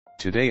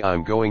Today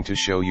I'm going to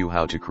show you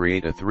how to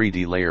create a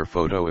 3D layer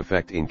photo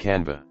effect in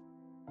Canva.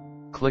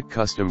 Click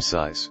Custom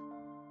Size.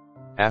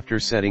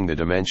 After setting the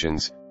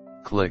dimensions,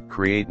 click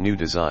Create New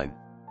Design.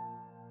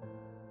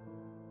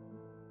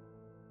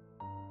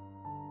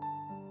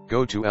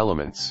 Go to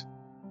Elements.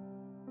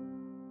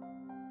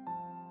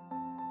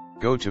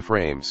 Go to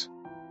Frames.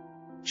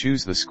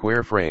 Choose the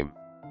square frame.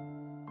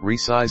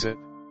 Resize it.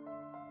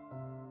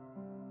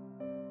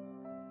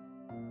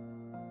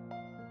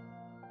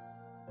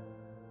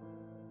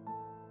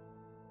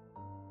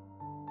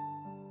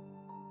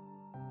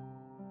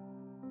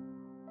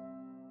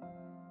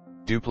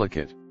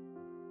 Duplicate.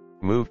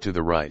 Move to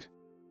the right.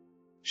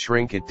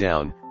 Shrink it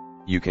down,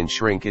 you can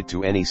shrink it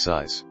to any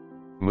size.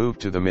 Move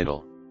to the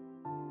middle.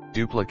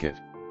 Duplicate.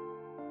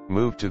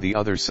 Move to the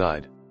other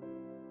side.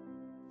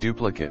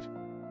 Duplicate.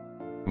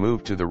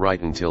 Move to the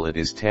right until it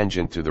is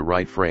tangent to the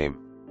right frame.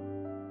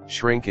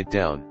 Shrink it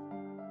down.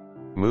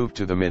 Move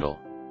to the middle.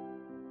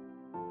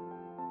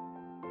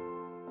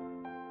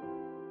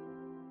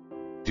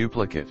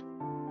 Duplicate.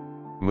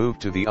 Move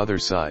to the other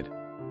side.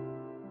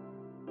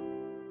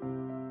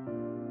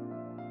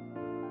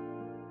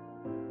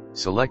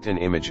 Select an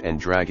image and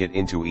drag it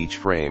into each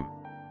frame.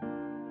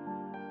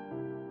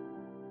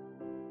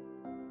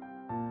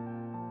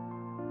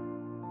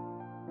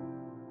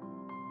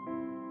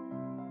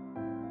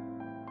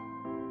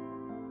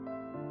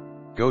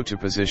 Go to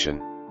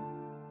Position.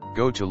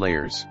 Go to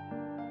Layers.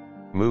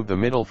 Move the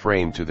middle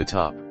frame to the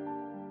top.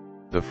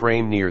 The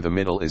frame near the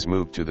middle is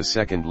moved to the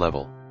second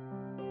level.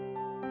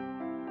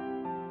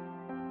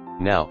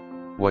 Now,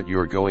 what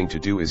you're going to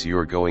do is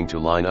you're going to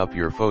line up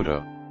your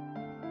photo.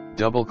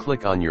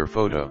 Double-click on your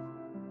photo.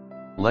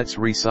 Let's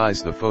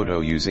resize the photo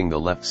using the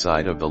left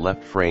side of the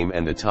left frame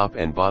and the top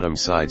and bottom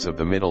sides of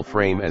the middle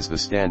frame as the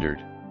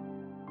standard.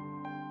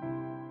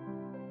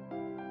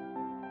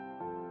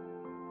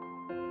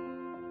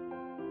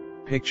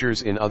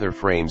 Pictures in other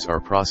frames are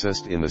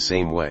processed in the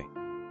same way.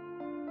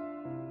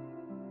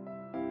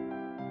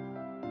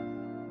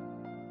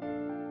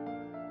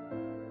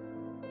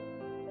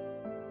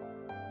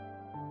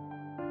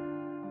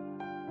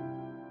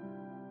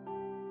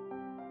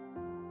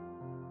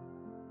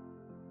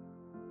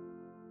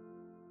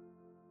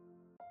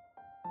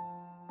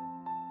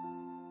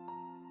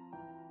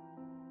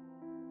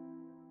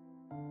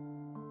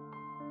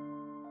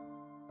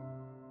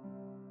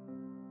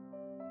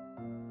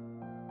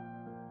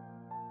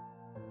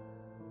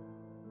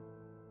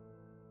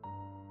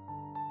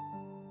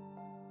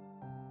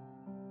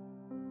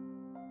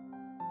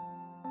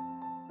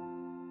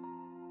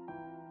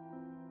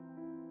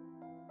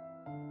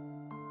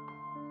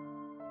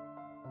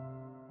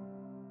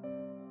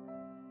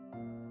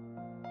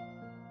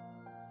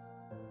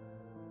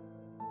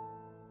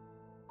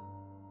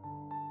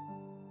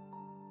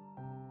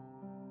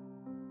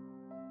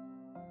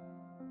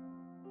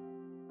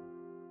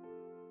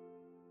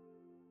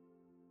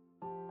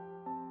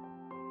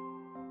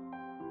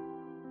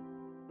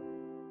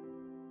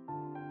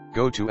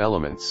 Go to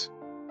Elements.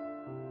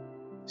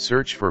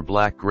 Search for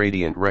Black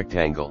Gradient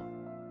Rectangle.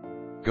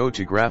 Go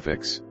to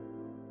Graphics.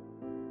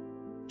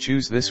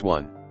 Choose this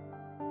one.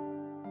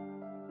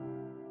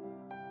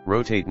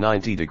 Rotate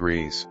 90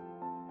 degrees.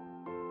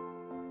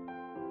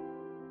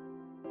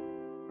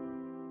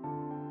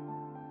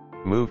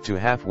 Move to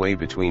halfway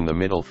between the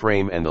middle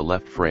frame and the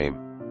left frame.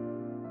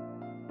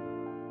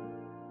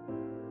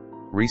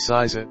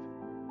 Resize it.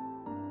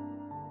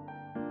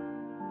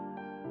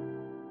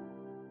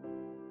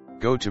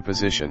 Go to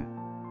Position.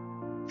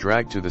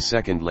 Drag to the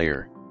second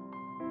layer.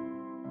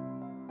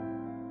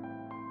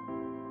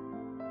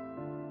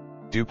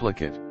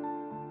 Duplicate.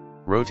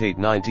 Rotate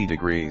 90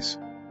 degrees.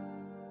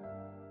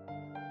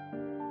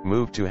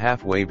 Move to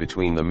halfway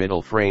between the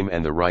middle frame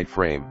and the right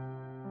frame.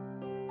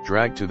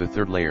 Drag to the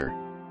third layer.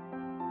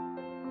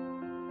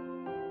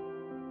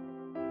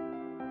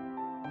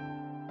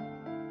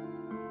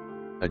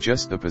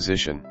 Adjust the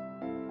position.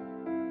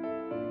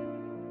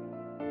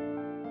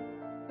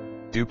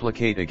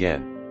 Duplicate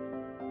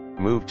again.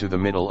 Move to the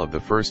middle of the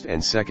first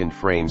and second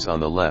frames on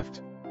the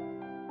left.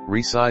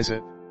 Resize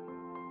it.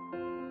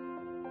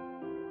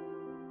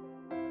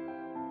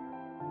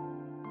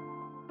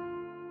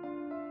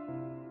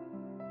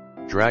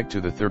 Drag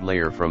to the third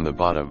layer from the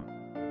bottom.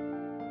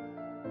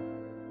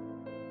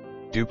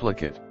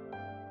 Duplicate.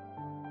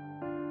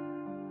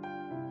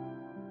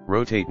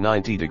 Rotate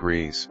 90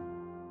 degrees.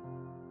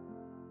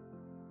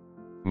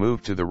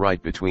 Move to the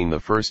right between the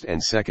first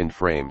and second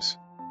frames.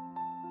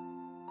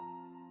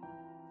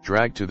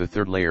 Drag to the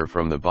third layer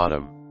from the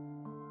bottom.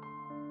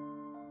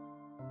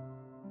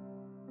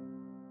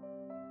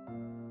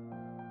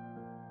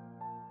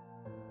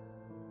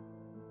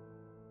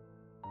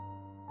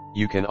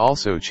 You can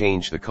also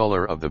change the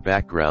color of the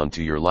background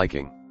to your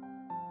liking.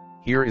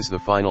 Here is the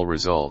final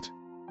result.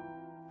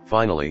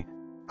 Finally,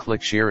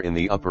 click Share in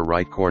the upper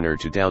right corner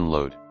to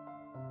download.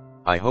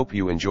 I hope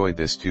you enjoyed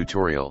this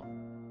tutorial.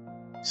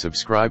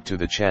 Subscribe to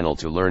the channel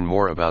to learn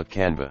more about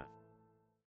Canva.